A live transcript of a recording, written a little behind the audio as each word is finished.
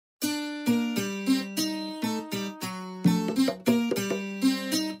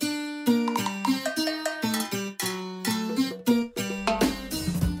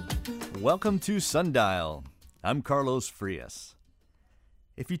Welcome to Sundial. I'm Carlos Frias.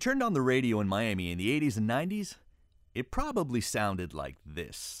 If you turned on the radio in Miami in the 80s and 90s, it probably sounded like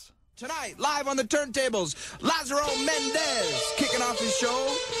this. Tonight, live on the turntables, Lazaro Mendez kicking off his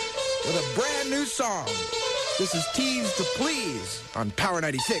show with a brand new song. This is Tease to Please on Power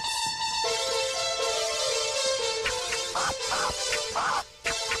 96.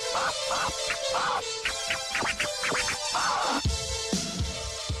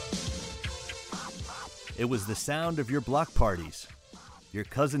 It was the sound of your block parties, your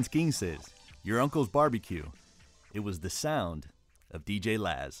cousin's quinces, your uncle's barbecue. It was the sound of DJ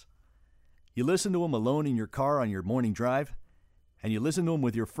Laz. You listen to him alone in your car on your morning drive, and you listen to him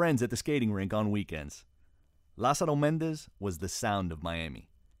with your friends at the skating rink on weekends. Lazaro Mendez was the sound of Miami.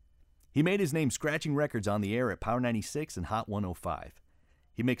 He made his name scratching records on the air at Power 96 and Hot 105.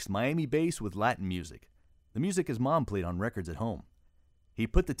 He mixed Miami bass with Latin music, the music his mom played on records at home. He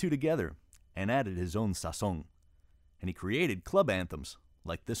put the two together and added his own sazon. And he created club anthems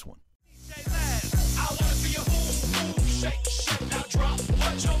like this one. DJ Laz, I wanna see you move, shake, shake, now drop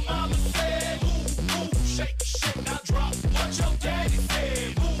what your mama said. Move, shake, shake, now drop what your daddy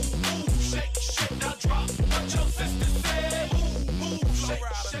said. Move, shake, shake, now drop what your sister said. Move, shake,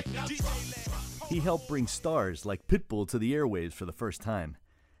 shake, now drop. He helped bring stars like Pitbull to the airwaves for the first time.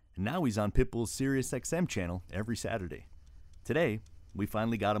 And now he's on Pitbull's Sirius XM channel every Saturday. Today, we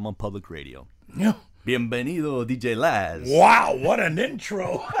finally got him on public radio. Yeah. Bienvenido, DJ Laz. Wow, what an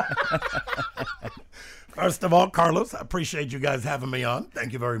intro. First of all, Carlos, I appreciate you guys having me on.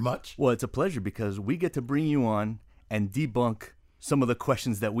 Thank you very much. Well, it's a pleasure because we get to bring you on and debunk some of the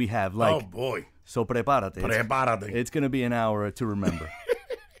questions that we have. Like, oh, boy. So prepárate. Prepárate. It's going to be an hour to remember.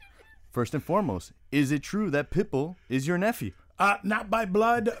 First and foremost, is it true that Pitbull is your nephew? Not by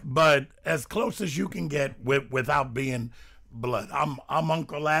blood, but as close as you can get without being blood. I'm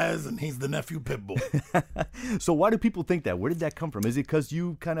Uncle Laz, and he's the nephew Pitbull. So why do people think that? Where did that come from? Is it because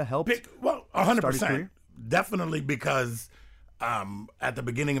you kind of helped? Well, 100%. Definitely because at the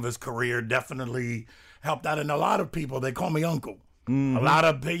beginning of his career, definitely helped out. And a lot of people, they call me Uncle. Mm-hmm. A lot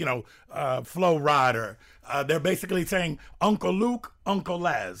of, Flow Rider. They're basically saying Uncle Luke, Uncle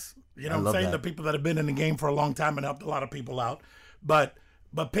Laz. You know what I'm saying? That. The people that have been in the game for a long time and helped a lot of people out. But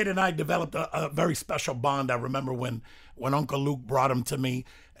Pitt and I developed a very special bond. I remember when Uncle Luke brought him to me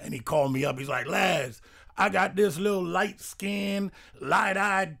and he called me up. He's like, Laz, I got this little light-skinned,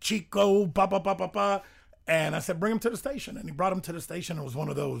 light-eyed Chico, pa. And I said, bring him to the station. And he brought him to the station. It was one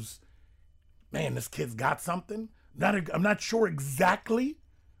of those, man, this kid's got something. I'm not sure exactly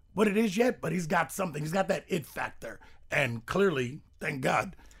what it is yet, but he's got something. He's got that it factor. And clearly, thank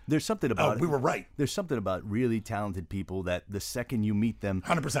God, there's something about it. We were right. There's something about really talented people that the second you meet them,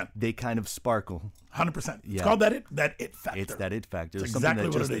 100%, they kind of sparkle. 100%. Yeah. It's called that it factor. It's that it factor. It's something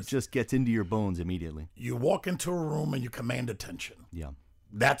exactly that what it just gets into your bones immediately. You walk into a room and you command attention. Yeah.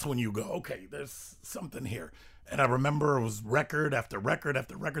 That's when you go, okay, there's something here. And I remember it was record after record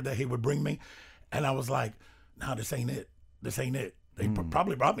after record that he would bring me. And I was like, no, this ain't it. This ain't it. They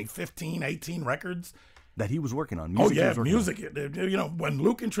probably brought me 15, 18 records. That he was working on. Music. You know, when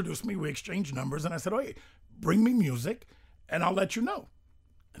Luke introduced me, we exchanged numbers, and I said, hey, bring me music, and I'll let you know.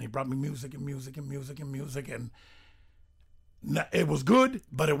 And he brought me music, and it was good,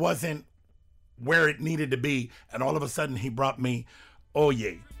 but it wasn't where it needed to be. And all of a sudden, he brought me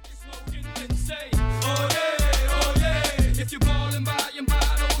Oye.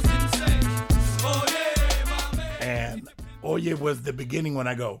 And Oye was the beginning when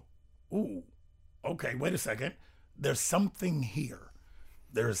I go, ooh. Okay, wait a second. There's something here.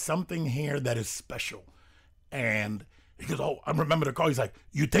 There is something here that is special. And he goes, oh, I remember the call. He's like,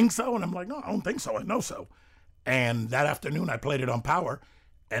 you think so? And I'm like, no, I don't think so. I know so. And that afternoon, I played it on Power,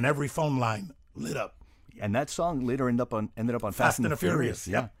 and every phone line lit up. And that song later ended up on Fast and the Furious.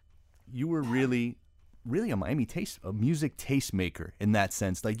 Yeah. You were really a Miami a music tastemaker in that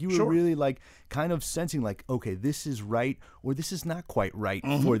sense. Like you were Sure. really like kind of sensing like, okay, this is right or this is not quite right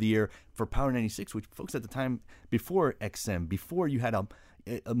for the air for Power 96, which folks at the time before XM, before you had a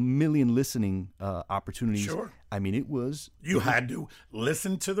million listening opportunities. Sure. I mean, You had to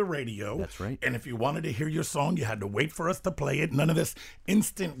listen to the radio. That's right. And if you wanted to hear your song, you had to wait for us to play it. None of this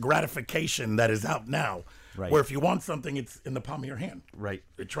instant gratification that is out now. Right. Where if you want something, it's in the palm of your hand. Right.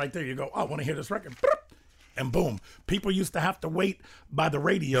 It's right there. You go, oh, I want to hear this record. And boom. People used to have to wait by the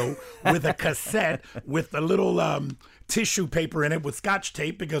radio with a cassette with a little tissue paper in it with scotch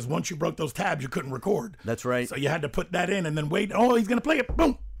tape, because once you broke those tabs, you couldn't record. That's right. So you had to put that in and then wait. Oh, he's going to play it.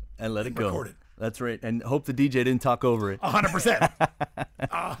 Boom. And let it go. Record it. That's right. And hope the DJ didn't talk over it. 100%.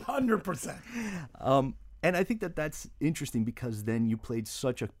 100%. And I think that that's interesting because then you played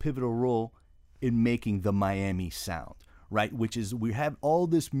such a pivotal role in making the Miami sound, right? Which is, we have all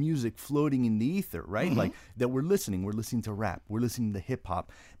this music floating in the ether, right? Like that we're listening to rap, we're listening to hip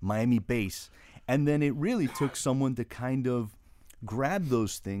hop, Miami bass. And then it really took someone to kind of grab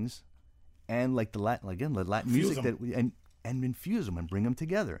those things and like the Latin music and infuse them and bring them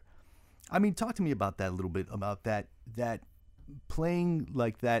together. I mean, talk to me about that a little bit, about that playing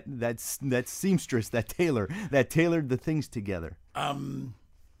like that seamstress, that tailored the things together.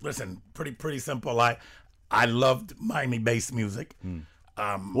 Listen, pretty simple. I loved Miami bass music.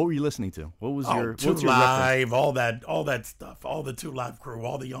 What were you listening to? What was your Two what's your Live, all that stuff, all the 2 Live crew,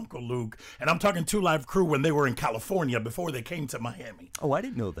 all the Uncle Luke, and I'm talking 2 Live crew when they were in California before they came to Miami. Oh, I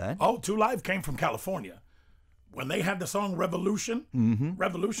didn't know that. Oh, 2 Live came from California. When they had the song Revolution,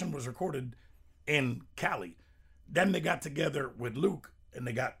 Revolution was recorded in Cali. Then they got together with Luke and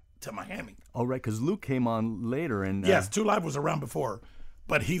they got to Miami. Oh, right, because Luke came on later. And yes, 2 Live was around before,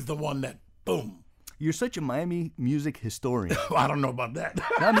 but he's the one that, boom. You're such a Miami music historian. I don't know about that.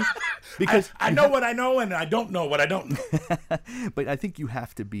 I mean, because I know what I know and I don't know what I don't know. But I think you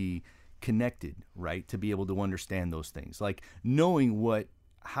have to be connected, right, to be able to understand those things. Like knowing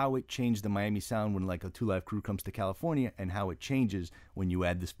how it changed the Miami sound when like a 2 Live crew comes to California, and how it changes when you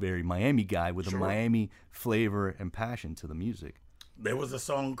add this very Miami guy with a Miami flavor and passion to the music. There was a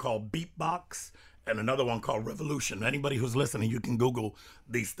song called Beatbox and another one called Revolution. Anybody who's listening, you can Google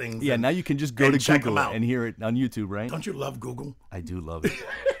these things. Yeah, now you can just go to Google and hear it on YouTube, right? Don't you love Google? I do love it.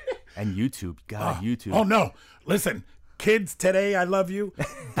 And YouTube. God, YouTube. Oh, no. Listen, kids today, I love you,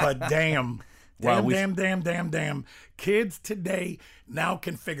 but damn. Damn. Kids today now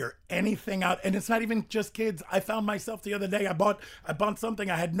can figure anything out. And it's not even just kids. I found myself the other day. I bought something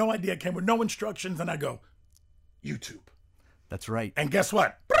I had no idea. It came with no instructions. And I go, YouTube. That's right. And guess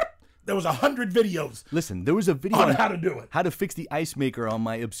what? There was 100 videos. Listen, there was a video on how to do it. How to fix the ice maker on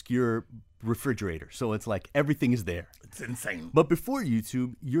my obscure refrigerator. So it's like everything is there. It's insane. But before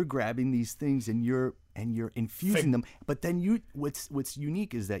YouTube, you're grabbing these things and you're infusing them. But then what's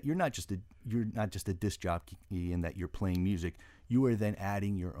unique is that you're not just a disc jockey in that you're playing music. You are then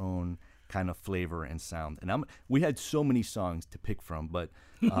adding your own kind of flavor and sound. And we had so many songs to pick from, but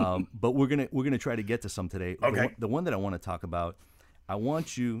we're gonna try to get to some today. Okay. The one that I want to talk about, I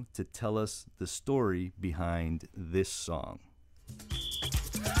want you to tell us the story behind this song.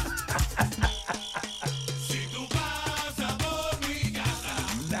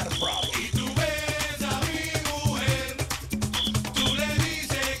 Not a problem.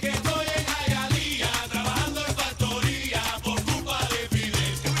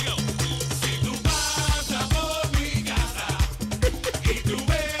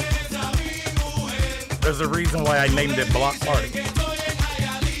 There's a reason why I named it Block Party.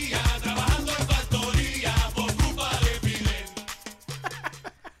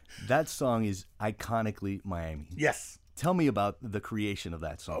 That song is iconically Miami. Yes. Tell me about the creation of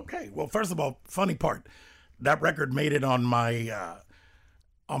that song. Okay. Well, first of all, funny part, that record made it on my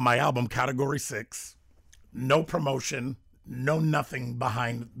album Category 6. No promotion, no nothing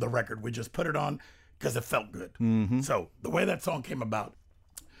behind the record. We just put it on because it felt good. Mm-hmm. So the way that song came about,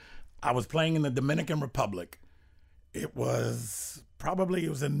 I was playing in the Dominican Republic. It was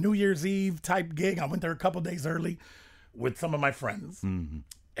a New Year's Eve type gig. I went there a couple days early with some of my friends. Mm-hmm.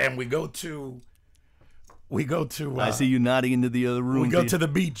 And we go to I see you nodding into the other room. We go to the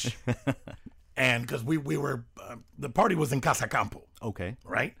beach. And because we were, the party was in Casa Campo. Okay.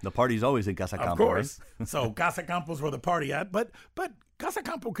 Right? The party's always in Casa Campo, of course. Right? So Casa Campo's where the party at. But Casa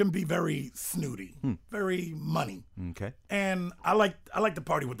Campo can be very snooty, very money. Okay. And I like to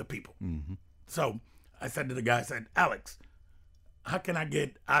party with the people. Mm-hmm. So I said to the guy, Alex, how can I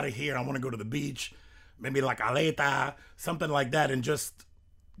get out of here? I want to go to the beach, maybe like Aleta, something like that, and just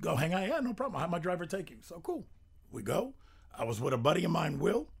go hang out. Yeah, no problem. I'll have my driver take you. So cool. We go. I was with a buddy of mine,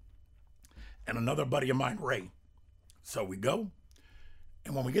 Will, and another buddy of mine, Ray. So we go.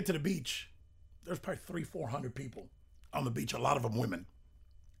 And when we get to the beach, there's probably 300-400 people on the beach, a lot of them women.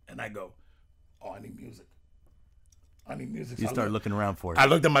 And I go, I need music. You So start looking around for it. I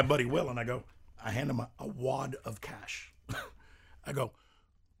looked at my buddy Will and I hand him a wad of cash. I go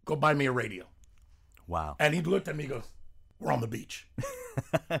buy me a radio. Wow. And he looked at me and goes, we're on the beach.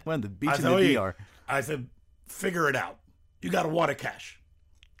 We're on the beach in the DR. I said, figure it out. You got a wad of cash.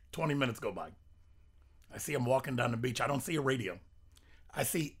 20 minutes go by. I see him walking down the beach. I don't see a radio. I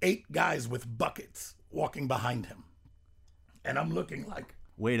see 8 guys with buckets walking behind him. And I'm looking like...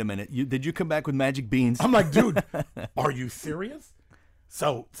 Wait a minute. Did you come back with magic beans? I'm like, dude, are you serious?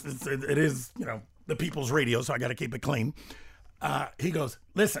 So it is, the people's radio, so I got to keep it clean. He goes,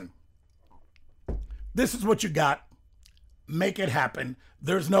 listen, this is what you got. Make it happen.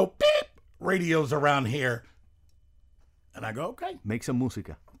 There's no beep radios around here. And I go, okay. Make some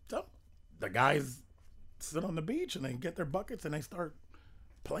música. So the guys sit on the beach and they get their buckets and they start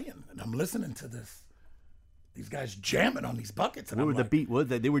playing. And I'm listening to this. These guys jamming on these buckets. And What I'm were the like, beat? What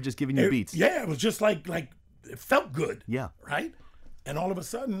they were just giving you beats. Yeah, it was just like it felt good. Yeah. Right? And all of a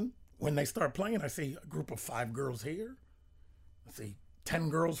sudden, when they start playing, I see a group of 5 girls here. I see 10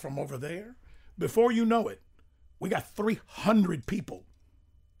 girls from over there. Before you know it, we got 300 people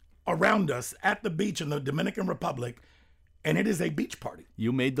around us at the beach in the Dominican Republic, and it is a beach party.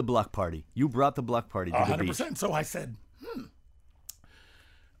 You made the block party. You brought the block party to the beach. 100%. So I said,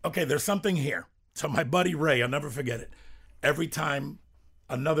 okay, there's something here. So my buddy Ray, I'll never forget it. Every time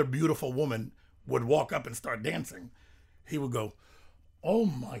another beautiful woman would walk up and start dancing, he would go, oh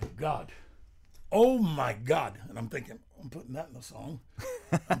my God. Oh my God. And I'm thinking, I'm putting that in the song.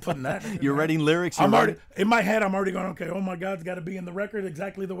 I'm putting that in You're there. writing lyrics. I'm already, in my head, I'm already going, okay, oh my God's got to be in the record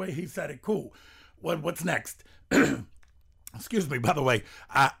exactly the way he said it. Cool. What's next? Excuse me, by the way,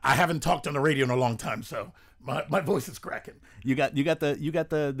 I haven't talked on the radio in a long time, so my voice is cracking. You got the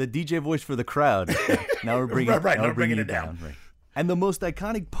DJ voice for the crowd. Now we're bringing Now bringing you it down. Right. And the most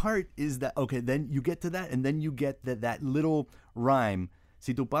iconic part is that then you get to that, and then you get that little rhyme.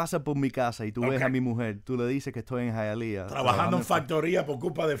 Si tú pasas por mi casa y tú ves a mi mujer, tú le dices que estoy en Hialeah. Trabajando en factoría por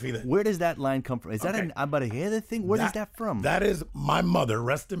culpa de Fidel. Where does that line come from? Is that an Abarejeda thing? Where is that from? That is my mother.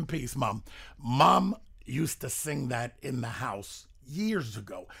 Rest in peace, Mom. Mom used to sing that in the house years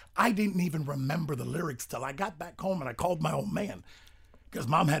ago. I didn't even remember the lyrics till I got back home and I called my old man. Because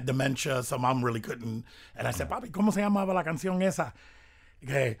Mom had dementia, so Mom really couldn't. And I said, Papi, ¿cómo se llamaba la canción esa?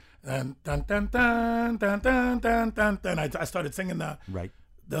 Okay. Tan, tan, tan, tan, tan, tan, tan, tan, tan. I started singing the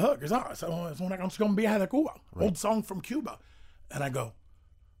hook. It's una canción vieja de Cuba. Old song from Cuba. And I go,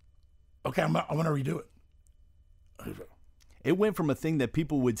 okay, I want to redo it. It went from a thing that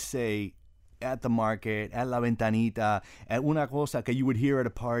people would say at the market, at La Ventanita, at una cosa que you would hear at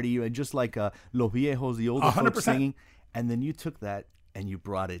a party, and just like los viejos, the older 100%. Folks singing. And then you took that and you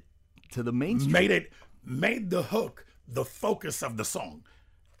brought it to the mainstream. Made the hook the focus of the song.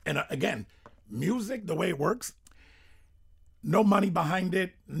 And again, music, the way it works, no money behind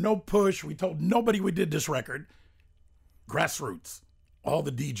it, no push. We told nobody we did this record. Grassroots. All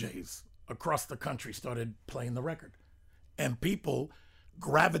the DJs across the country started playing the record. And people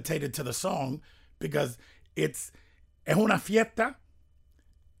gravitated to the song because it's una fiesta.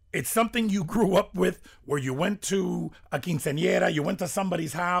 It's something you grew up with, where you went to a quinceañera, you went to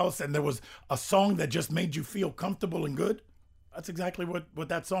somebody's house, and there was a song that just made you feel comfortable and good. That's exactly what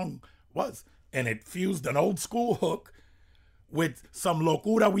that song was. And it fused an old school hook with some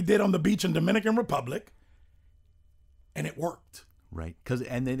locura we did on the beach in Dominican Republic, and it worked. Right,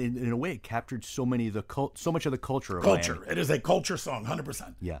 and then in a way, it captured so much of the culture of Miami. Miami. It is a culture song,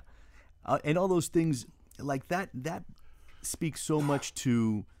 100%. Yeah, and all those things like that speaks so much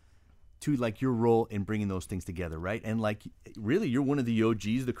to like your role in bringing those things together, right? And like, really, you're one of the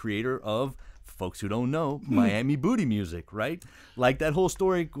OGs, the creator of, folks who don't know, Miami booty music, right? Like that whole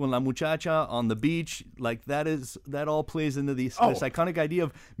story con la muchacha on the beach, like that all plays into this iconic idea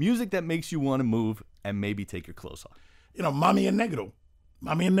of music that makes you want to move and maybe take your clothes off. You know, Mami en Negro.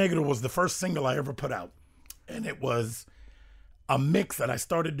 Mami en Negro was the first single I ever put out. And it was a mix that I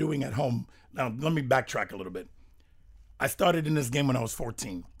started doing at home. Now, let me backtrack a little bit. I started in this game when I was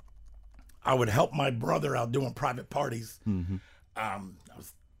 14. I would help my brother out doing private parties. Mm-hmm. I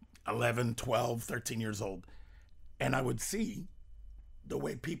was 11, 12, 13 years old. And I would see the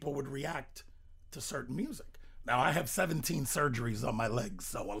way people would react to certain music. Now, I have 17 surgeries on my legs,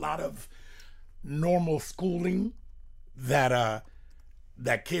 so a lot of normal schooling that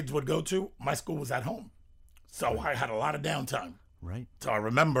kids would go to, my school was at home. So I had a lot of downtime. Right. So I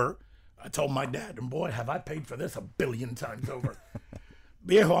remember I told my dad, and boy, have I paid for this 1 billion times over.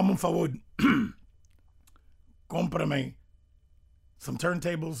 Viejo, I'm on favor. Cómprame some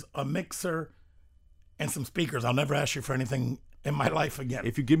turntables, a mixer, and some speakers. I'll never ask you for anything in my life again.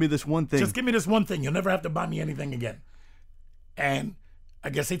 If you give me this one thing. Just give me this one thing. You'll never have to buy me anything again. And I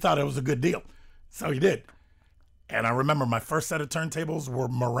guess he thought it was a good deal. So he did. And I remember my first set of turntables were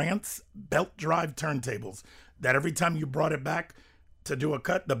Marantz belt drive turntables that every time you brought it back to do a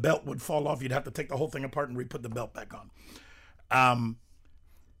cut, the belt would fall off. You'd have to take the whole thing apart and re-put the belt back on.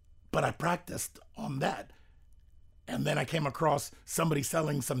 But I practiced on that. And then I came across somebody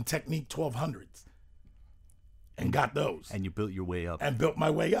selling some Technique 1200s and got those. And you built your way up. And built my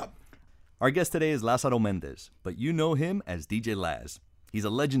way up. Our guest today is Lázaro Mendez, but you know him as DJ Laz. He's a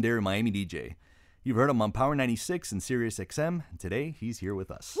legendary Miami DJ. You've heard him on Power 96 and Sirius XM, and today he's here with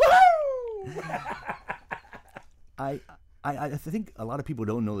us. Woo! I think a lot of people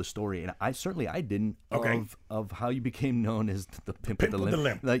don't know the story, and I didn't of how you became known as the pimp with the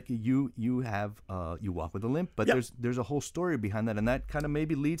limp. Like you have you walk with a limp, but there's a whole story behind that, and that kind of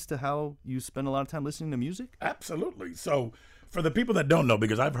maybe leads to how you spend a lot of time listening to music. Absolutely. So for the people that don't know,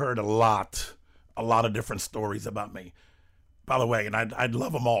 because I've heard a lot of different stories about me. By the way, and I'd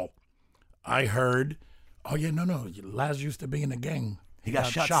love them all. I heard, Laz used to be in a gang. He got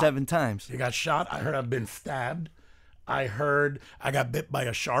shot 7 times. He got shot. I heard I've been stabbed. I heard I got bit by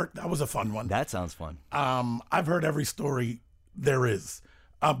a shark. That was a fun one. That sounds fun. I've heard every story there is.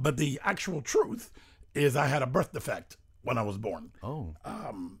 But the actual truth is I had a birth defect when I was born. Oh.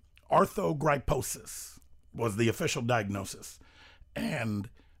 Arthrogryposis was the official diagnosis. And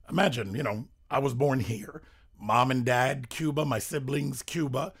imagine, I was born here. Mom and dad, Cuba. My siblings,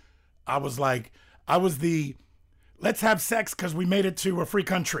 Cuba. I was the let's have sex because we made it to a free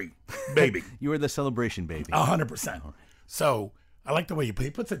country, baby. You were the celebration baby. 100%. So I like the way he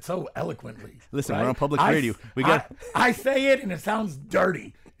puts it so eloquently. Listen, we're on public radio. I say it and it sounds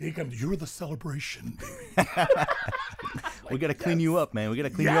dirty. He comes, you're the celebration, baby. We got to clean you up, man. We got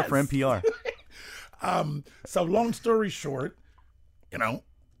to clean you up for NPR. So long story short,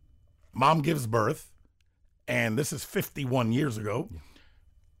 mom gives birth, and this is 51 years ago. Yeah.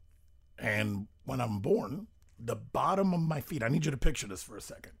 And when I'm born, the bottom of my feet, I need you to picture this for a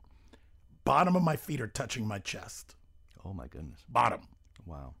second. Bottom of my feet are touching my chest. Oh, my goodness. Bottom.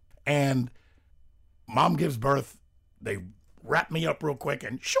 Wow. And mom gives birth. They wrap me up real quick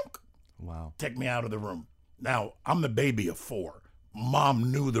and shook. Wow. Take me out of the room. Now, I'm the baby of 4.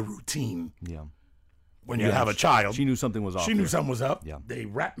 Mom knew the routine. Yeah. When you have a child. She knew something was off. She knew something was up. Yeah. They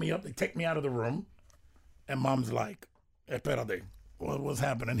wrap me up. They take me out of the room. And mom's like, espérate, what's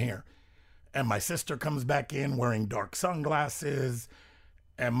happening here? And my sister comes back in wearing dark sunglasses.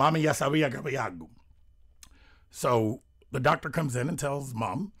 And mami ya sabía que había algo. So the doctor comes in and tells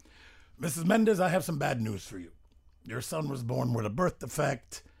mom, Mrs. Mendez, I have some bad news for you. Your son was born with a birth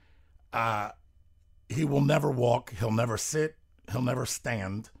defect. He will never walk. He'll never sit. He'll never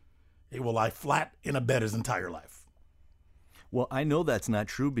stand. He will lie flat in a bed his entire life. Well, I know that's not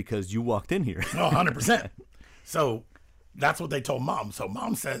true because you walked in here. Oh, 100%. So that's what they told mom. So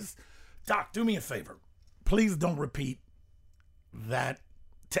mom says, Doc, do me a favor. Please don't repeat that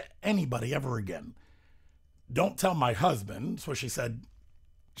to anybody ever again. Don't tell my husband. So she said,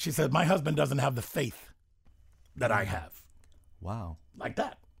 my husband doesn't have the faith that I have. Wow. Like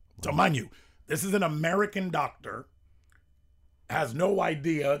that. Wow. So mind you, this is an American doctor, has no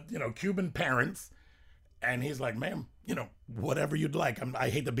idea, Cuban parents. And he's like, ma'am, whatever you'd like. I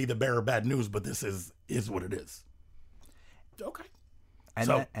hate to be the bearer of bad news, but this is what it is. Okay.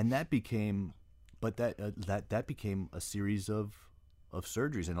 And that became a series of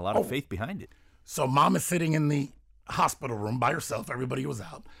surgeries and a lot of faith behind it. So mom is sitting in the hospital room by herself. Everybody was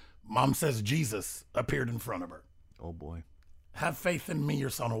out. Mom says Jesus appeared in front of her. Oh, boy. Have faith in me, your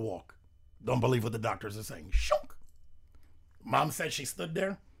son will walk. Don't believe what the doctors are saying. Shunk. Mom said she stood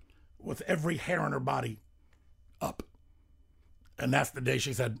there with every hair on her body up. And that's the day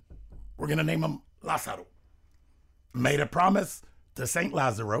she said, we're going to name him Lazaro. Made a promise to Saint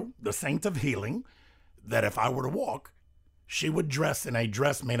Lazaro, the saint of healing, that if I were to walk, she would dress in a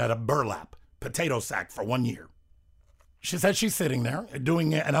dress made out of burlap, potato sack for 1 year. She said she's sitting there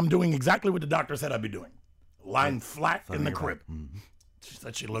doing it, and I'm doing exactly what the doctor said I'd be doing. Lying flat in the crib. Mm-hmm. She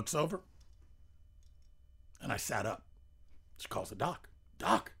said she looks over, and I sat up. She calls the doc.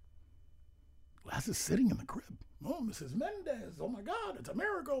 Doc, Laz is sitting in the crib. Oh, Mrs. Mendez. Oh, my God. It's a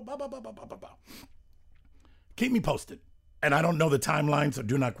miracle. Bah, bah, bah, bah, bah, bah, bah. Keep me posted. And I don't know the timeline, so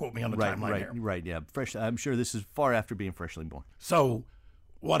do not quote me on the timeline here. Right, yeah. Fresh. I'm sure this is far after being freshly born. So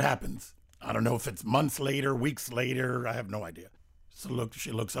what happens? I don't know if it's months later, weeks later. I have no idea. So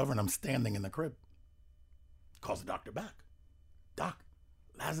she looks over, and I'm standing in the crib. Calls the doctor back. Doc,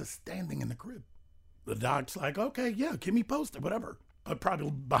 Laz is standing in the crib. The doc's like, okay, yeah, keep me posted, whatever. But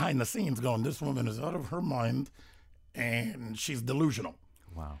probably behind the scenes going, this woman is out of her mind, and she's delusional.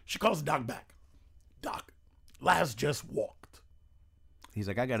 Wow. She calls the doc back. Doc, Laz just walked. He's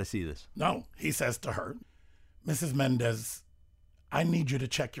like, I got to see this. No, he says to her, Mrs. Mendez, I need you to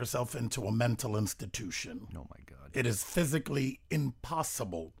check yourself into a mental institution. Oh, my God. It is physically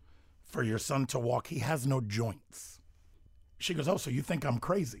impossible for your son to walk. He has no joints. She goes, oh, so you think I'm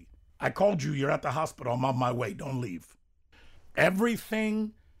crazy? I called you. You're at the hospital. I'm on my way. Don't leave.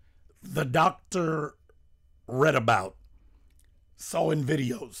 Everything the doctor read about, saw in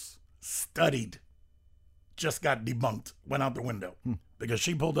videos, studied, just got debunked, went out the window. Because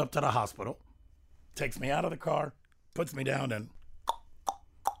she pulled up to the hospital, takes me out of the car, puts me down, and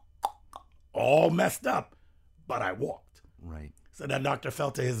all messed up, but I walked. Right. So that doctor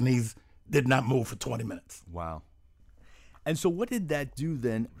fell to his knees, did not move for 20 minutes. Wow. And so what did that do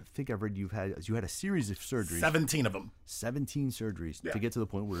then? I think I've read you had a series of surgeries. 17 of them. 17 surgeries to get to the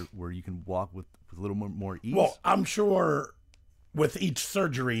point where you can walk with a little more ease. Well, I'm sure with each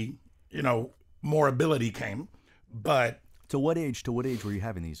surgery, more ability came. But to what age were you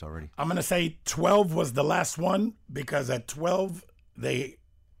having these already? I'm going to say 12 was the last one, because at 12,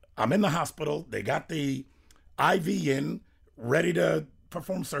 I'm in the hospital. They got the IV in, ready to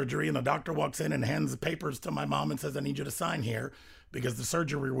perform surgery, and the doctor walks in and hands the papers to my mom and says, I need you to sign here because the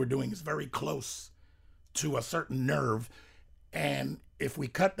surgery we're doing is very close to a certain nerve, and if we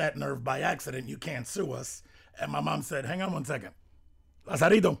cut that nerve by accident, you can't sue us. And my mom said, hang on one second.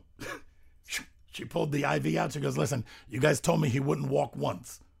 Lazarito. She pulled the IV out. She goes, listen, you guys told me he wouldn't walk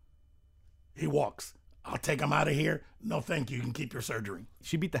once. He walks. I'll take him out of here. No, thank you. You can keep your surgery.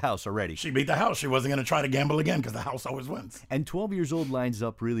 She beat the house already. She beat the house. She wasn't going to try to gamble again because the house always wins. And 12 years old lines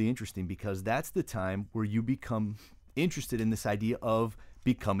up really interesting because that's the time where you become interested in this idea of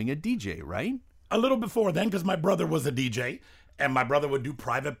becoming a DJ, right? A little before then, because my brother was a DJ, and my brother would do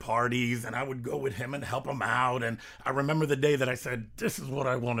private parties, and I would go with him and help him out. And I remember the day that I said, this is what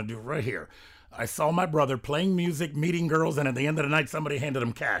I want to do right here. I saw my brother playing music, meeting girls, and at the end of the night, somebody handed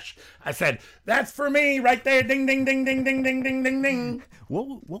him cash. I said, that's for me right there. Ding, ding, ding, ding, ding, ding, ding, ding, ding.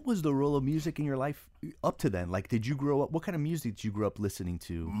 What was the role of music in your life up to then? Like, did you grow up, what kind of music did you grow up listening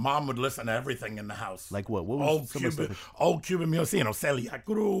to? Mom would listen to everything in the house. Like what? What was old Cuban music, Celia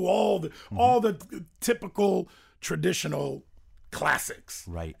Cruz, all the typical traditional classics.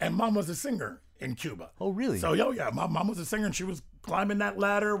 Right. And Mom was a singer in Cuba. Oh, really? So, yeah, my mom was a singer, and she was climbing that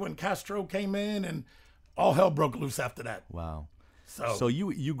ladder when Castro came in, and all hell broke loose after that. Wow. So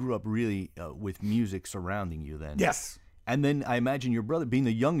you grew up really with music surrounding you then? Yes. And then I imagine your brother, being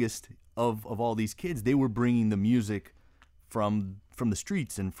the youngest of all these kids, they were bringing the music from the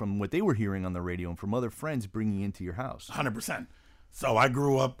streets and from what they were hearing on the radio and from other friends bringing into your house. 100%. So I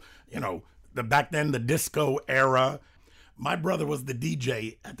grew up, back then, the disco era. My brother was the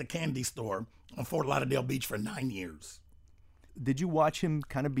DJ at the candy store on Fort Lauderdale Beach for 9 years. Did you watch him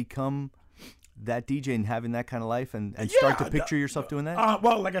kind of become that DJ and having that kind of life and start to picture yourself doing that?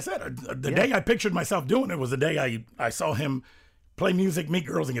 Well, like I said, the day I pictured myself doing it was the day I saw him play music, meet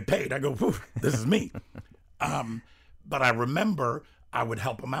girls, and get paid. I go, this is me. But I remember I would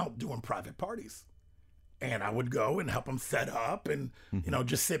help him out doing private parties. And I would go and help him set up and,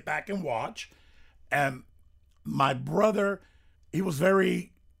 just sit back and watch. And my brother, he was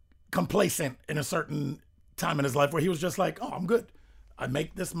very complacent in a certain time in his life where he was just like, oh, I'm good. I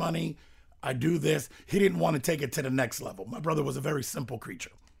make this money. I do this. He didn't want to take it to the next level. My brother was a very simple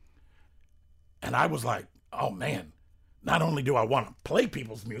creature. And I was like, oh, man, not only do I want to play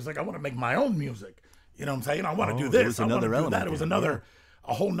people's music, I want to make my own music. You know what I'm saying? I want to do this. I want to do that. It was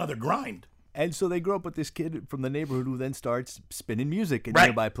a whole nother grind. And so they grow up with this kid from the neighborhood who then starts spinning music in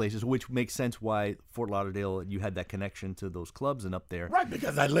nearby places, which makes sense why Fort Lauderdale, you had that connection to those clubs and up there. Right,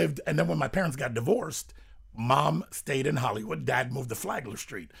 because I lived, and then when my parents got divorced, Mom stayed in Hollywood. Dad moved to Flagler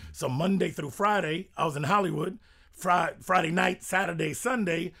Street. So Monday through Friday, I was in Hollywood. Friday night, Saturday,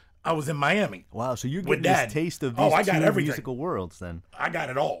 Sunday, I was in Miami. Wow, so you're getting this taste of these two musical worlds then. I got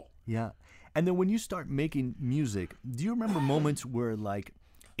it all. Yeah. And then when you start making music, do you remember moments where, like,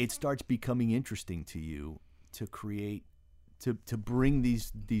 it starts becoming interesting to you to create, to bring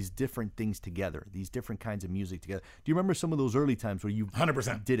these different things together, these different kinds of music together? Do you remember some of those early times where you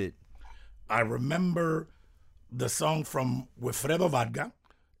 100% did it? I remember the song from Wilfredo Vargas,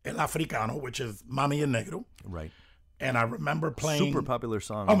 El Africano, which is Mami en Negro. Right. And I remember playing... Super popular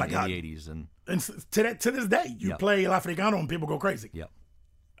song in the 80s. And to this day, you play El Africano and people go crazy. Yeah.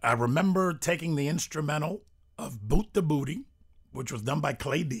 I remember taking the instrumental of Boot the Booty, which was done by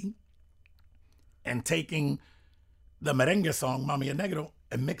Clay D, and taking the merengue song, Mami en Negro,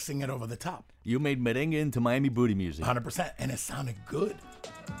 and mixing it over the top. You made merengue into Miami booty music. 100%, and it sounded good.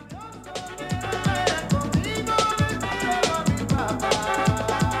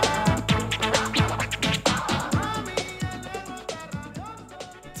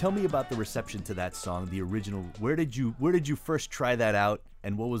 Tell me about the reception to that song, the original. Where did you first try that out,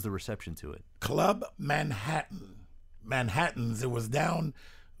 and what was the reception to it? Club Manhattan's. It was down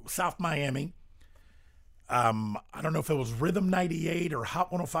South Miami. I don't know if it was Rhythm 98 or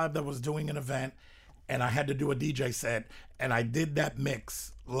Hot 105 that was doing an event, and I had to do a DJ set, and I did that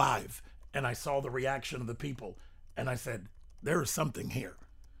mix live, and I saw the reaction of the people, and I said, there is something here.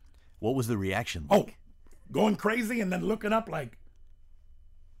 What was the reaction like? Oh, going crazy and then looking up like,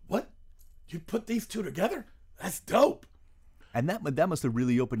 what? You put these two together? That's dope. And that must have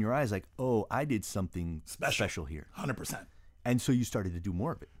really opened your eyes, like, oh, I did something special here. 100%. And so you started to do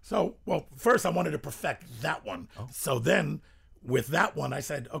more of it. So, well, first I wanted to perfect that one. Oh. So then with that one, I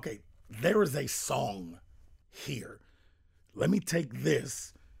said, okay, there is a song here. Let me take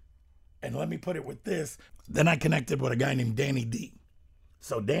this and let me put it with this. Then I connected with a guy named Danny D.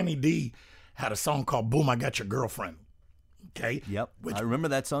 So Danny D had a song called Boom, I Got Your Girlfriend. Okay? Yep. I remember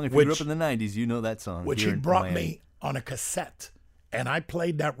that song. If you grew up in the 90s, you know that song. Which he brought me on a cassette. And I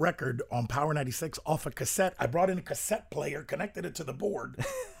played that record on Power 96 off a cassette. I brought in a cassette player, connected it to the board,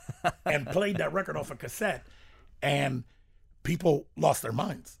 and played that record off a cassette. And people lost their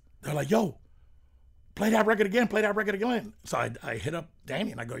minds. They're like, yo, play that record again, play that record again. So I hit up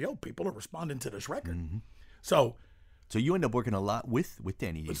Danny and I go, yo, people are responding to this record. Mm-hmm. So you end up working a lot with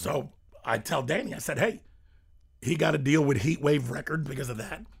Danny D. So I tell Danny, I said, hey, he got a deal with Heatwave Records because of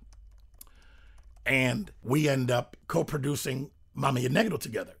that. And we end up co-producing Mami and Negro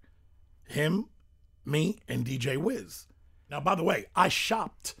together. Him, me, and DJ Wiz. Now, by the way, I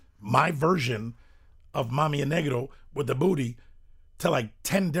shopped my version of Mami and Negro with the booty to like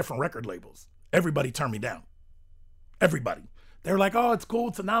 10 different record labels. Everybody turned me down. Everybody. They were like, oh, it's cool,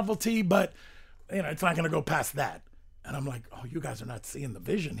 it's a novelty, but it's not gonna go past that. And I'm like, oh, you guys are not seeing the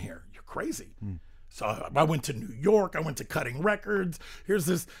vision here. You're crazy. So I went to New York. I went to Cutting Records. Here's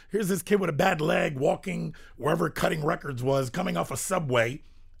this kid with a bad leg walking wherever Cutting Records was, coming off a subway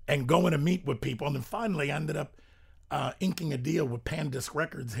and going to meet with people. And then finally I ended up inking a deal with Pandisc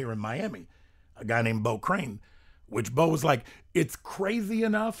Records here in Miami, a guy named Bo Crane, which Bo was like, it's crazy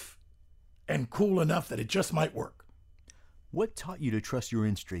enough and cool enough that it just might work. What taught you to trust your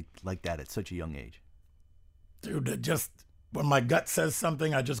instinct like that at such a young age? Dude, just when my gut says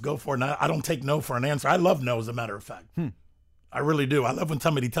something, I just go for it. And I don't take no for an answer. I love no, as a matter of fact. I really do. I love when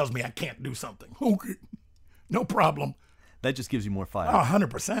somebody tells me I can't do something. Okay, no problem. That just gives you more fire. Oh,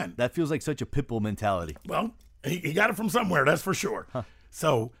 100%. That feels like such a pitbull mentality. Well, he got it from somewhere, that's for sure.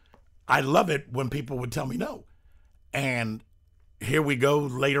 So I love it when people would tell me no. And here we go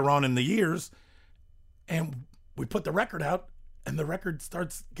later on in the years, and we put the record out, and the record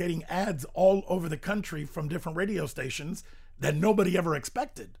starts getting ads all over the country from different radio stations that nobody ever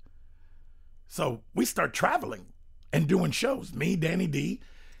expected. So we start traveling and doing shows, me, Danny D,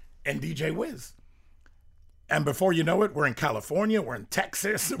 and DJ Wiz. And before you know it, we're in California, we're in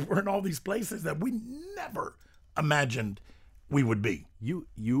Texas, we're in all these places that we never imagined we would be. You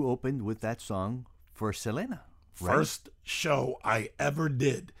opened with that song for Selena, right? First show I ever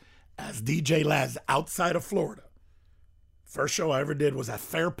did as DJ Laz outside of Florida. First show I ever did was at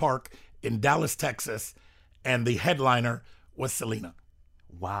Fair Park in Dallas, Texas, and the headliner was Selena.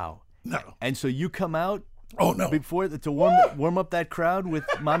 Wow. No. And so you come out before to warm up that crowd with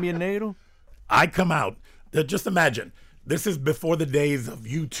Mami and Negro? I come out. Just imagine, this is before the days of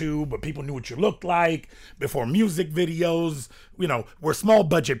YouTube, where people knew what you looked like, before music videos, where small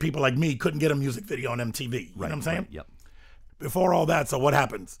budget people like me couldn't get a music video on MTV. You know what I'm saying? Right, yep. Before all that, so what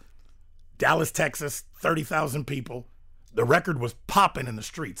happens? Dallas, Texas, 30,000 people. The record was popping in the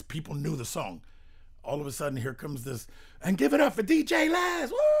streets. People knew the song. All of a sudden, here comes this, and give it up for DJ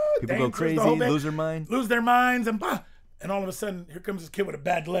Laz. Woo! People go crazy, lose their mind. Lose their minds, and all of a sudden, here comes this kid with a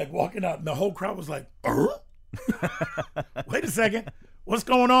bad leg walking out, and the whole crowd was like, wait a second, what's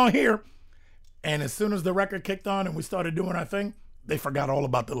going on here? And as soon as the record kicked on and we started doing our thing, they forgot all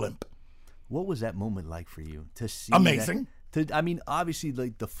about the limp. What was that moment like for you to see? Amazing. Obviously,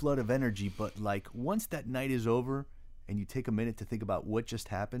 like the flood of energy, but like once that night is over and you take a minute to think about what just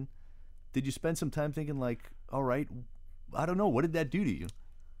happened, did you spend some time thinking like, all right, I don't know, what did that do to you?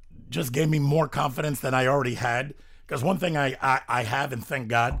 Just gave me more confidence than I already had. Because one thing I have, and thank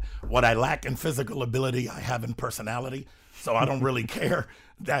God, what I lack in physical ability, I have in personality. So I don't really care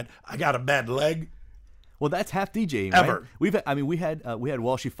that I got a bad leg. Well, that's half DJing, ever. Right? We had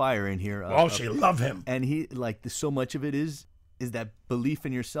Walshy Fire in here. Walshy, love him. And he so much of it is that belief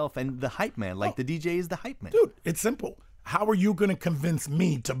in yourself and the hype man. Like the DJ is the hype man. Dude, it's simple. How are you going to convince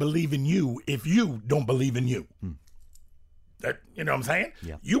me to believe in you if you don't believe in you? That, you know what I'm saying?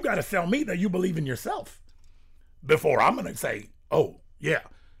 Yeah. You got to tell me that you believe in yourself before I'm going to say, oh, yeah.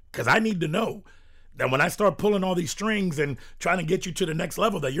 Because I need to know that when I start pulling all these strings and trying to get you to the next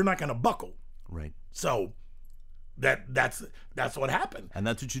level, that you're not going to buckle. Right. So that's what happened. And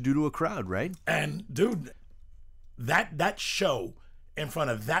that's what you do to a crowd, right? And dude, that show in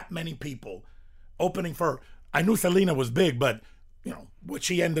front of that many people, opening for, I knew Selena was big, but what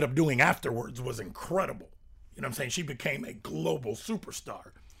she ended up doing afterwards was incredible. You know what I'm saying? She became a global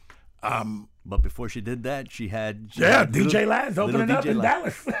superstar. But before she did that, she had DJ Laz opening up in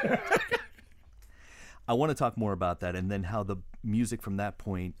Dallas. I want to talk more about that and then how the music from that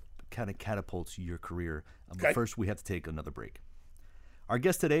point kind of catapults your career. But first, we have to take another break. Our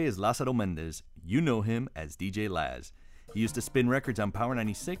guest today is Lázaro Mendez. You know him as DJ Laz. He used to spin records on Power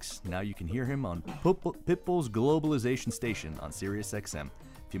 96. Now you can hear him on Pitbull's Globalization Station on Sirius XM.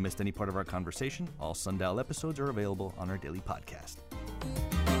 If you missed any part of our conversation, all Sundial episodes are available on our daily podcast.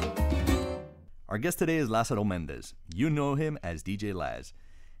 Our guest today is Lázaro Mendez. You know him as DJ Laz.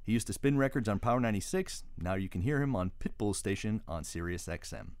 He used to spin records on Power 96. Now you can hear him on Pitbull's station on Sirius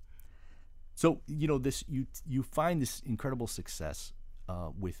XM. So, you find this incredible success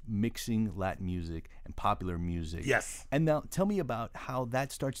with mixing Latin music and popular music. Yes. And now tell me about how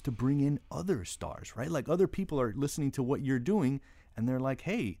that starts to bring in other stars, right? Like other people are listening to what you're doing and they're like,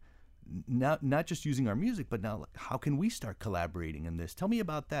 hey, not just using our music, but now how can we start collaborating in this? Tell me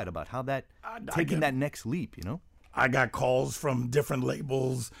about that, about how that, taking that next leap, I got calls from different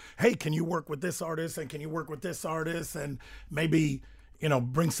labels. Hey, can you work with this artist? And can you work with this artist? And maybe,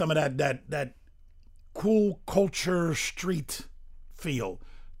 bring some of that cool culture street feel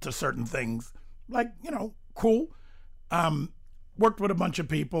to certain things. Like, cool. Worked with a bunch of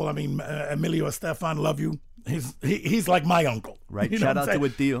people. I mean, Emilio Estefan, love you. He's like my uncle. Right. Shout out to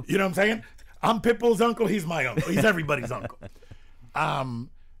Adil. You know what I'm saying? I'm Pitbull's uncle. He's my uncle. He's everybody's uncle.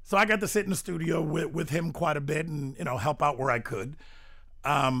 So I got to sit in the studio with him quite a bit and, help out where I could.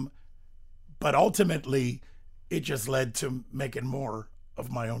 But ultimately, it just led to making more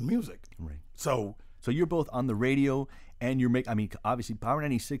of my own music. Right. So you're both on the radio and obviously Power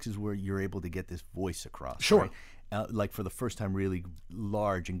 96 is where you're able to get this voice across. Sure. Right? Like for the first time, really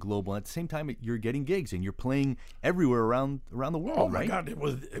large and global. At the same time, you're getting gigs and you're playing everywhere around the world, oh my right? God, it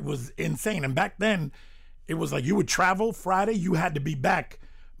was insane. And back then, it was like you would travel Friday, you had to be back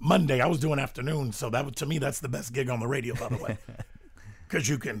Monday. I was doing afternoon, so to me, that's the best gig on the radio, by the way. Because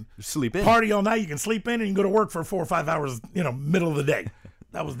you can sleep in, party all night, you can sleep in, and you can go to work for 4 or 5 hours, middle of the day.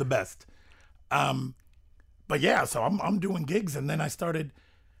 That was the best. But yeah, so I'm doing gigs, and then I started.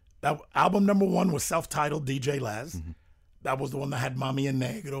 That album number 1 was self-titled DJ Laz. Mm-hmm. That was the one that had Mami and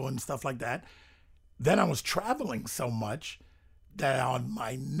Negro and stuff like that. Then I was traveling so much that on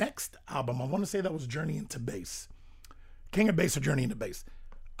my next album, I want to say that was Journey into Bass. King of Bass or Journey into Bass.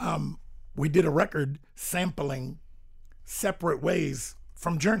 We did a record sampling Separate Ways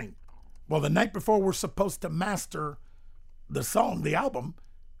from Journey. Well, the night before we're supposed to master the song, the album,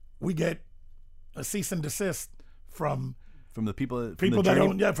 we get a cease and desist from the people from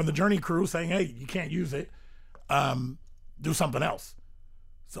the Journey crew saying, hey, you can't use it. Do something else.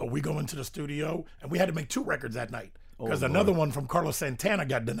 So we go into the studio, and we had to make 2 records that night because another one from Carlos Santana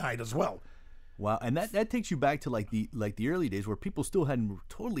got denied as well. Wow, and that takes you back to like the early days where people still hadn't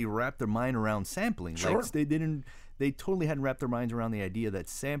totally wrapped their mind around sampling. Sure. Like they totally hadn't wrapped their minds around the idea that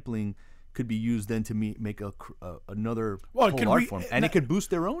sampling could be used then to make another whole art form, and it could boost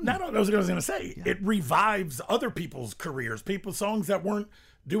their own. Not what I was going to say. Yeah. It revives other people's careers, people's songs that weren't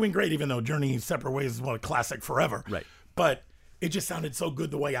doing great, even though Journey Separate Ways is one of classic forever. Right. But it just sounded so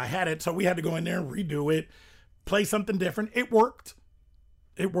good the way I had it, so we had to go in there and redo it, play something different. It worked.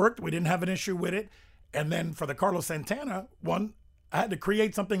 We didn't have an issue with it. And then for the Carlos Santana one, I had to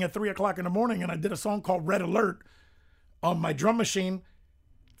create something at 3 o'clock in the morning, and I did a song called Red Alert on my drum machine.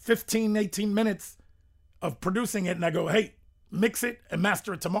 15, 18 minutes of producing it, and I go, hey, mix it and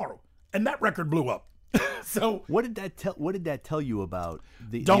master it tomorrow. And that record blew up. So what did that tell you about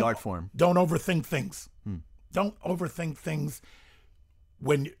the art form? Don't overthink things. Don't overthink things.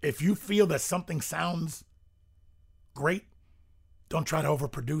 If you feel that something sounds great, don't try to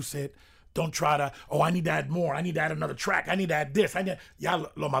overproduce it. Don't try to, I need to add more. I need to add another track. I need to add this. Ya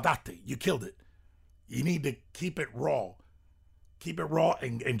lo mataste. You killed it. You need to keep it raw. Keep it raw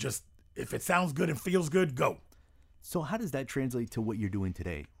and just, if it sounds good and feels good, go. So how does that translate to what you're doing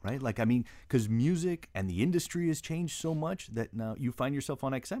today, right? Because music and the industry has changed so much that now you find yourself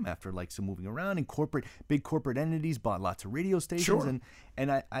on XM after some moving around, and big corporate entities bought lots of radio stations. Sure.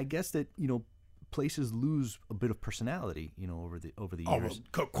 And I guess that, places lose a bit of personality, over the years.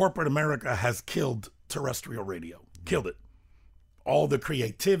 Corporate America has killed terrestrial radio. Killed it. All the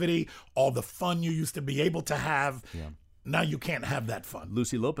creativity, all the fun you used to be able to have. Yeah. Now you can't have that fun.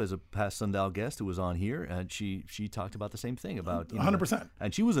 Lucy Lopez, a past Sundial guest who was on here, and she talked about the same thing about 100%.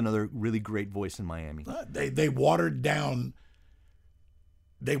 And she was another really great voice in Miami. They watered down.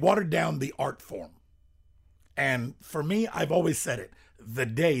 They watered down the art form, and for me, I've always said it: the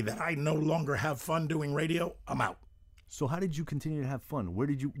day that I no longer have fun doing radio, I'm out. So how did you continue to have fun? Where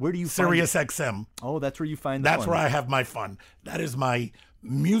do you Sirius XM? Oh, that's where you find. That's where I have my fun. That is my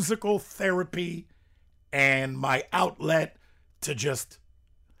musical therapy and my outlet to just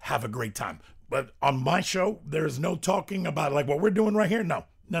have a great time. But on my show, there's no talking about like what we're doing right here. No,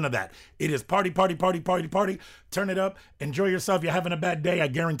 none of that. It is party, party, party, party, party. Turn it up. Enjoy yourself. You're having a bad day. I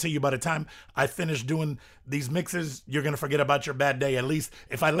guarantee you by the time I finish doing these mixes, you're going to forget about your bad day. At least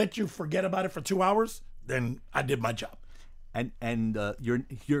if I let you forget about it for 2 hours, then I did my job. And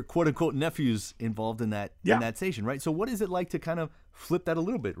your quote unquote nephew's involved in that station, right? So what is it like to kind of flip that a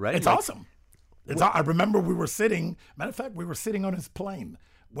little bit, right? It's awesome. I remember we were sitting. Matter of fact, we were sitting on his plane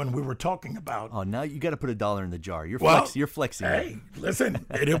when we were talking about. Oh, now you got to put $1 in the jar. You're flexing. Hey, listen.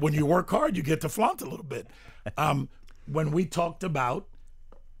 When you work hard, you get to flaunt a little bit. When we talked about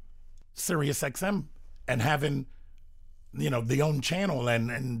Sirius XM and having, the own channel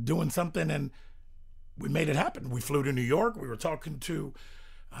and doing something, and we made it happen. We flew to New York. We were talking to.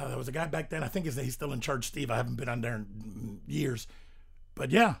 There was a guy back then. I think he's still in charge. Steve. I haven't been on there in years,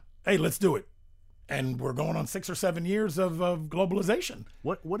 but yeah. Hey, let's do it. And we're going on 6 or 7 years of globalization.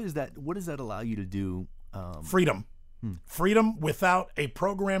 What is that? What does that allow you to do? Freedom. Freedom without a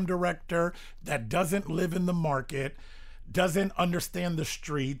program director that doesn't live in the market, doesn't understand the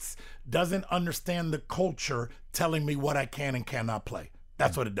streets, doesn't understand the culture, telling me what I can and cannot play.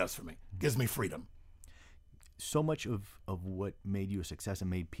 That's what it does for me. Gives me freedom. So much of what made you a success and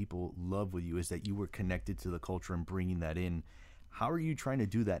made people love with you is that you were connected to the culture and bringing that in. How are you trying to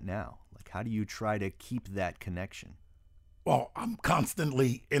do that now? Like, how do you try to keep that connection? Well, I'm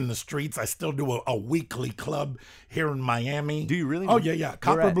constantly in the streets. I still do a weekly club here in Miami. Do you really? Oh, yeah.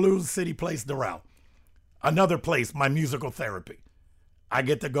 Copper Blues City Place, Doral. Another place, my musical therapy. I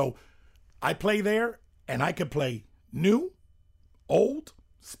get to go. I play there, and I could play new, old,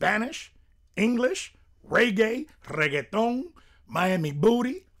 Spanish, English, reggae, reggaeton, Miami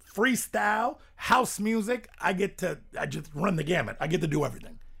booty, freestyle, house music. I just run the gamut. I get to do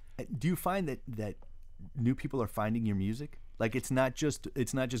everything. Do you find that new people are finding your music? Like it's not just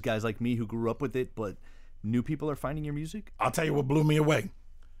guys like me who grew up with it, but new people are finding your music? I'll tell you what blew me away.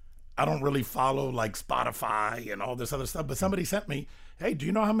 I don't really follow like Spotify and all this other stuff, but somebody sent me, hey, do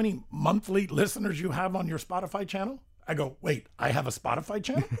you know how many monthly listeners you have on your Spotify channel? I go, wait, I have a Spotify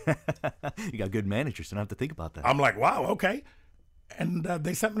channel? You got good managers, so I don't have to think about that. I'm like, wow, okay. And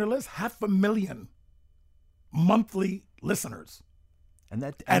they sent me the list, 500,000 monthly listeners. And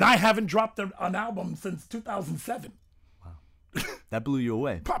I haven't dropped an album since 2007. Wow. That blew you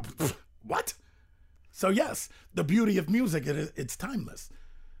away. What? So yes, the beauty of music, it's timeless.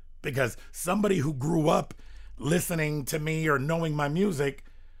 Because somebody who grew up listening to me or knowing my music,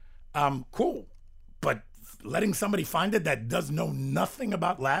 cool. But letting somebody find it that does know nothing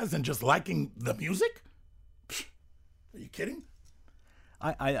about Laz and just liking the music? Are you kidding?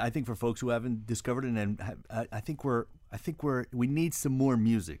 I think for folks who haven't discovered it, and I think we need some more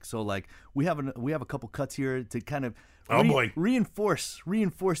music. So like we have a couple cuts here to kind of reinforce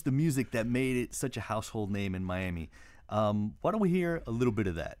the music that made it such a household name in Miami. Why don't we hear a little bit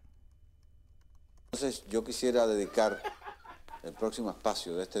of that? Entonces yo quisiera dedicar el próximo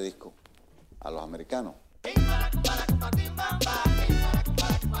espacio de este disco a los americanos.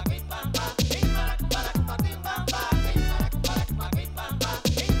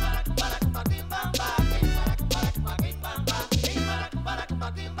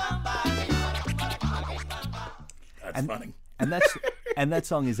 That's funny. And that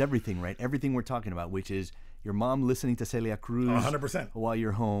song is everything, right? Everything we're talking about, which is your mom listening to Celia Cruz 100% while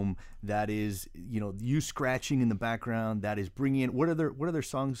you're home. That is, you scratching in the background. That is bringing in. What other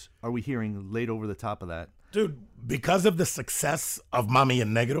songs are we hearing laid over the top of that? Dude, because of the success of Mami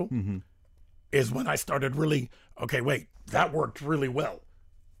and Negro, is when I started really, okay, wait, that worked really well.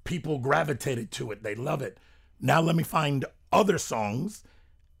 People gravitated to it. They love it. Now let me find other songs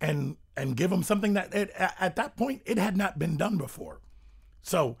and give them something that at that point it had not been done before.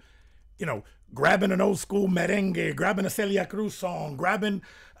 So, grabbing an old school merengue, grabbing a Celia Cruz song, grabbing,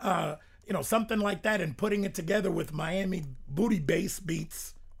 something like that and putting it together with Miami booty bass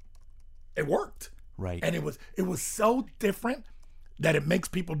beats, it worked. Right. And it was so different that it makes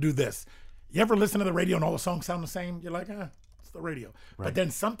people do this. You ever listen to the radio and all the songs sound the same? You're like, it's the radio. Right. But then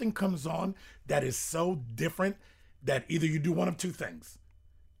something comes on that is so different that either you do one of two things.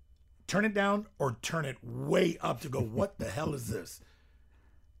 Turn it down or turn it way up to go, what the hell is this?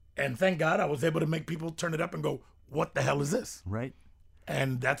 And thank God I was able to make people turn it up and go, what the hell is this? Right.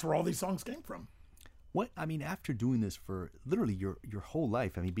 And that's where all these songs came from. After doing this for literally your whole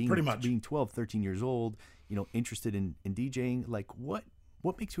life, Pretty much. being 12, 13 years old, interested in DJing, like what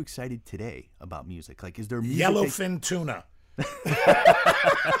makes you excited today about music? Like, is there music Yellowfin tuna.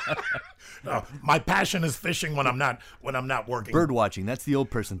 No, my passion is fishing when I'm not working. Bird watching, that's the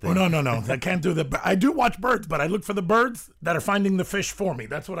old person thing. Oh, no. I can't do the. I do watch birds, but I look for the birds that are finding the fish for me.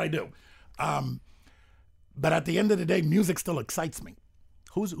 That's what I do. But at the end of the day, music still excites me.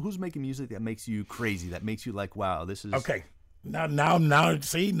 Who's making music that makes you crazy? That makes you like, wow, this is Okay. Now,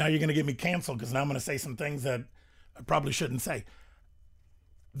 see, now you're gonna get me canceled because now I'm gonna say some things that I probably shouldn't say.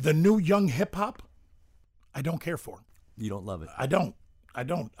 The new young hip hop, I don't care for. You don't love it. I don't. I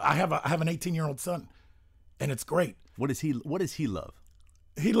have an 18-year-old son, and it's great. What does he love?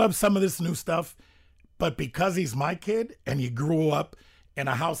 He loves some of this new stuff, but because he's my kid and he grew up in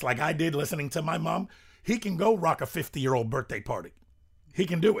a house like I did listening to my mom, he can go rock a 50-year-old birthday party. He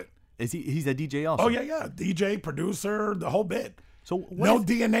can do it. He's a DJ also? Oh, yeah. DJ, producer, the whole bit. So no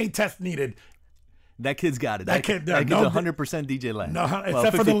DNA test needed. That kid's got it. That kid's no, 100% DJ Laz. No,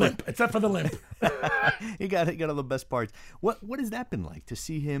 except for the limp. Except for the limp. he got all the best parts. What has that been like to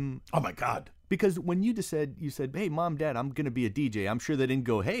see him? Oh my God! Because when you said, "Hey, Mom, Dad, I'm gonna be a DJ," I'm sure they didn't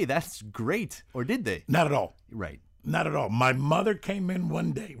go, "Hey, that's great," or did they? Not at all. Right. Not at all. My mother came in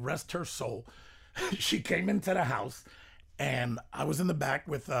one day, rest her soul. She came into the house, and I was in the back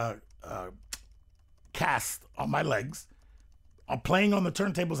with a cast on my legs. I'm playing on the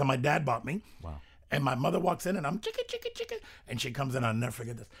turntables that my dad bought me. Wow. And my mother walks in and I'm chicken. And she comes in, I'll never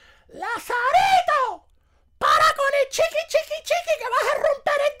forget this. Lazarito, para con el chiqui, que vas a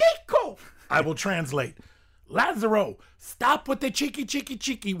romper el disco. I will translate. Lazaro, stop with the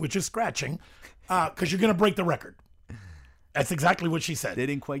chiqui, which is scratching, because you're going to break the record. That's exactly what she said. They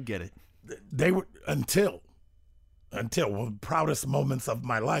didn't quite get it. They were, until one of the proudest moments of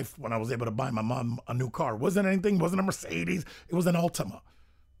my life when I was able to buy my mom a new car. Wasn't anything, wasn't a Mercedes, it was an Altima.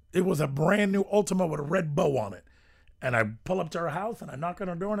 It was a brand new Ultima with a red bow on it. And I pull up to her house and I knock on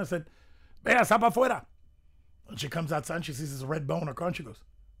her door and I said, "Vea, sal pa afuera." And she comes outside and she sees this red bow in her car and she goes,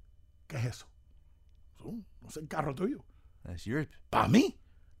 "¿Qué es eso?" So, es el carro tuyo. That's yours. Pa mí?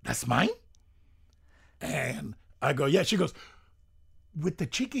 That's mine? And I go, "Yeah." She goes, "With the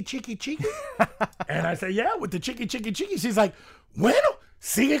chiqui. And I say, "Yeah, with the chiqui. She's like, "Bueno,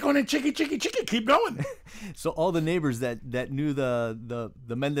 sigue con el chiqui. Keep going." So all the neighbors that knew the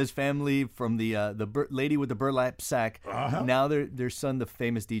Mendez family from the lady with the burlap sack, now their son, the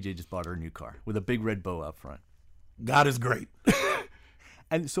famous DJ, just bought her a new car with a big red bow out front. God is great.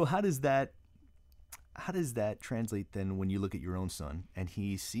 And so how does that translate then when you look at your own son and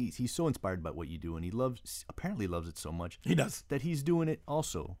he's so inspired by what you do and he apparently loves it so much. He does. That he's doing it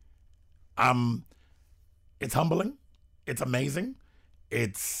also. It's humbling. It's amazing.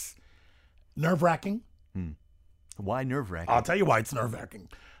 It's nerve-wracking. Why nerve-wracking? I'll tell you why it's nerve-wracking.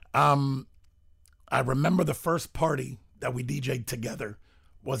 I remember the first party that we DJ'd together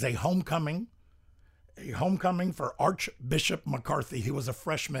was a homecoming for Archbishop McCarthy. He was a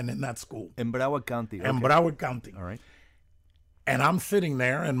freshman in that school. In Broward County. Okay. In Broward County. All right. And I'm sitting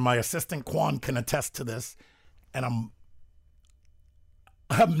there, and my assistant Quan can attest to this, and I'm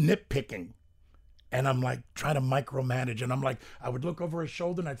nitpicking. And I'm like trying to micromanage. And I'm like, I would look over his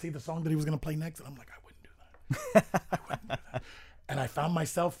shoulder and I'd see the song that he was going to play next. And I'm like, I wouldn't do that. And I found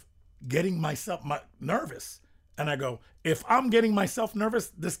myself getting myself nervous. And I go, if I'm getting myself nervous,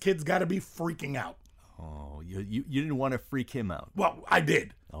 this kid's got to be freaking out. Oh, you didn't want to freak him out. Well, I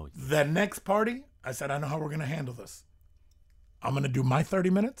did. Oh. The next party, I said, I know how we're going to handle this. I'm going to do my 30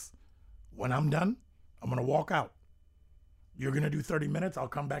 minutes. When I'm done, I'm going to walk out. You're going to do 30 minutes. I'll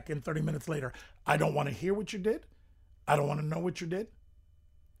come back in 30 minutes later. I don't want to hear what you did. I don't want to know what you did.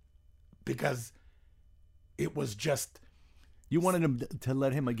 Because it was just... You wanted him to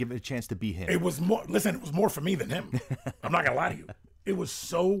let him give it a chance to be him. It was more... Listen, it was more for me than him. I'm not going to lie to you. It was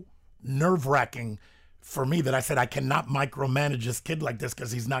so nerve-wracking for me that I said, I cannot micromanage this kid like this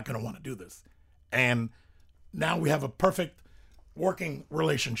because he's not going to want to do this. And now we have a perfect working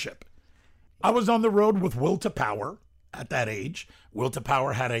relationship. I was on the road with Will to Power. At that age, Will to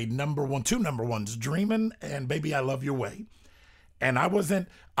Power had two number ones, Dreamin' and Baby I Love Your Way. And I wasn't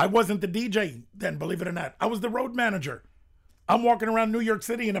the DJ then, believe it or not. I was the road manager. I'm walking around New York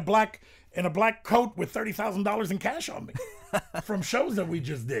City in a black coat with $30,000 in cash on me from shows that we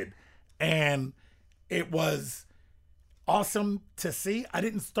just did. And it was awesome to see. I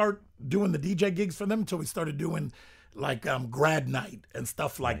didn't start doing the DJ gigs for them until we started doing like grad night and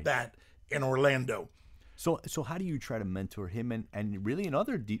stuff like that in Orlando. So how do you try to mentor him and really in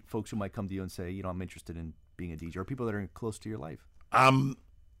other folks who might come to you and say, I'm interested in being a DJ, or people that are close to your life?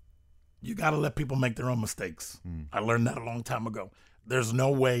 You got to let people make their own mistakes. I learned that a long time ago. There's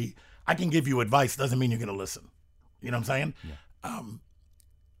no way I can give you advice. Doesn't mean you're going to listen. You know what I'm saying? Yeah.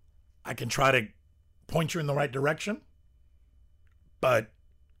 I can try to point you in the right direction, but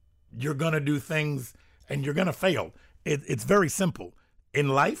you're going to do things and you're going to fail. It's very simple. In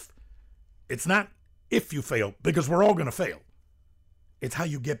life, it's not if you fail, because we're all going to fail. It's how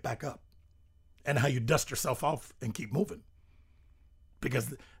you get back up and how you dust yourself off and keep moving.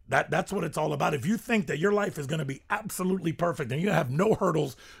 Because that's what it's all about. If you think that your life is going to be absolutely perfect and you have no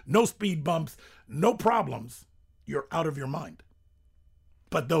hurdles, no speed bumps, no problems, you're out of your mind.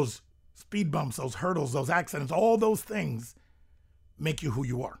 But those speed bumps, those hurdles, those accidents, all those things make you who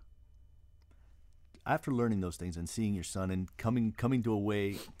you are. After learning those things and seeing your son and coming to a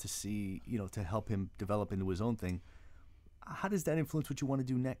way to see, to help him develop into his own thing, how does that influence what you want to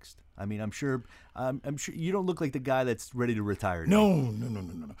do next? I mean, I'm sure you don't look like the guy that's ready to retire now.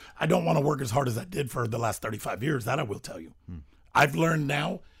 No. I don't want to work as hard as I did for the last 35 years. That I will tell you. I've learned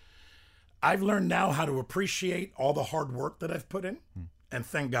now how to appreciate all the hard work that I've put in. And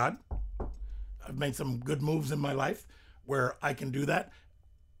thank God, I've made some good moves in my life where I can do that.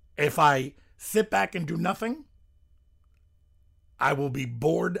 If I sit back and do nothing, I will be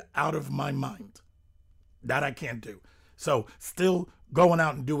bored out of my mind. That I can't do. So still going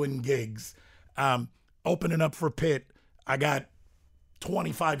out and doing gigs, opening up for Pitt. I got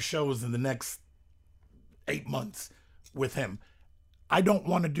 25 shows in the next 8 months with him. I don't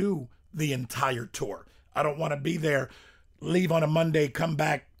want to do the entire tour. I don't want to be there, leave on a Monday, come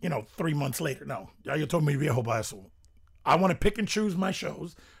back, 3 months later. No, ya yo told me viejo para eso. I want to pick and choose my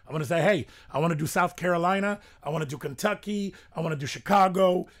shows. I want to say, hey, I want to do South Carolina. I want to do Kentucky. I want to do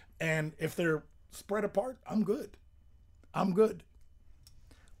Chicago. And if they're spread apart, I'm good.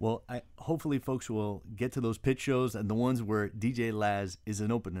 Well, hopefully folks will get to those pit shows and the ones where DJ Laz is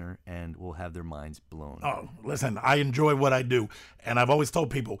an opener and will have their minds blown. Oh, listen, I enjoy what I do. And I've always told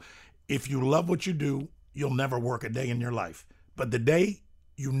people, if you love what you do, you'll never work a day in your life. But the day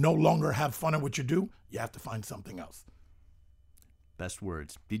you no longer have fun at what you do, you have to find something else. Best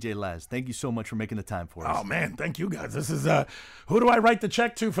words. DJ Laz, thank you so much for making the time for us. Oh, man, thank you guys. This is, who do I write the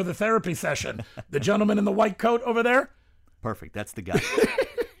check to for the therapy session? The gentleman in the white coat over there? Perfect. That's the guy.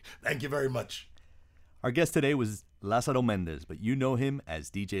 Thank you very much. Our guest today was Lázaro Mendez, but you know him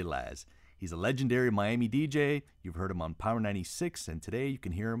as DJ Laz. He's a legendary Miami DJ. You've heard him on Power 96, and today you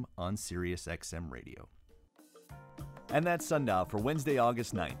can hear him on Sirius XM Radio. And that's Sundial for Wednesday,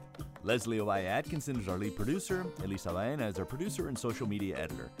 August 9th. Leslie Ovalle Atkinson is our lead producer. Elisa Baena is our producer and social media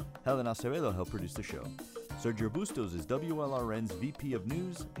editor. Helen Acevedo helped produce the show. Sergio Bustos is WLRN's VP of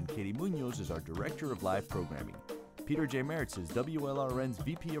News, and Katie Munoz is our Director of Live Programming. Peter J. Meritz is WLRN's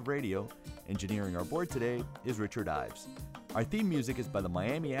VP of Radio. Engineering our board today is Richard Ives. Our theme music is by the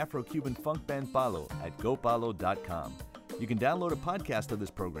Miami Afro-Cuban funk band Palo at gopalo.com. You can download a podcast of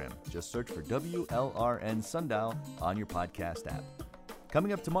this program. Just search for WLRN Sundial on your podcast app.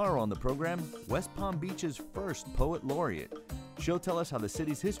 Coming up tomorrow on the program, West Palm Beach's first poet laureate. She'll tell us how the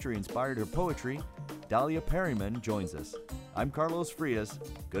city's history inspired her poetry. Dahlia Perryman joins us. I'm Carlos Frias.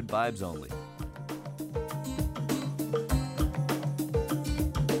 Good vibes only.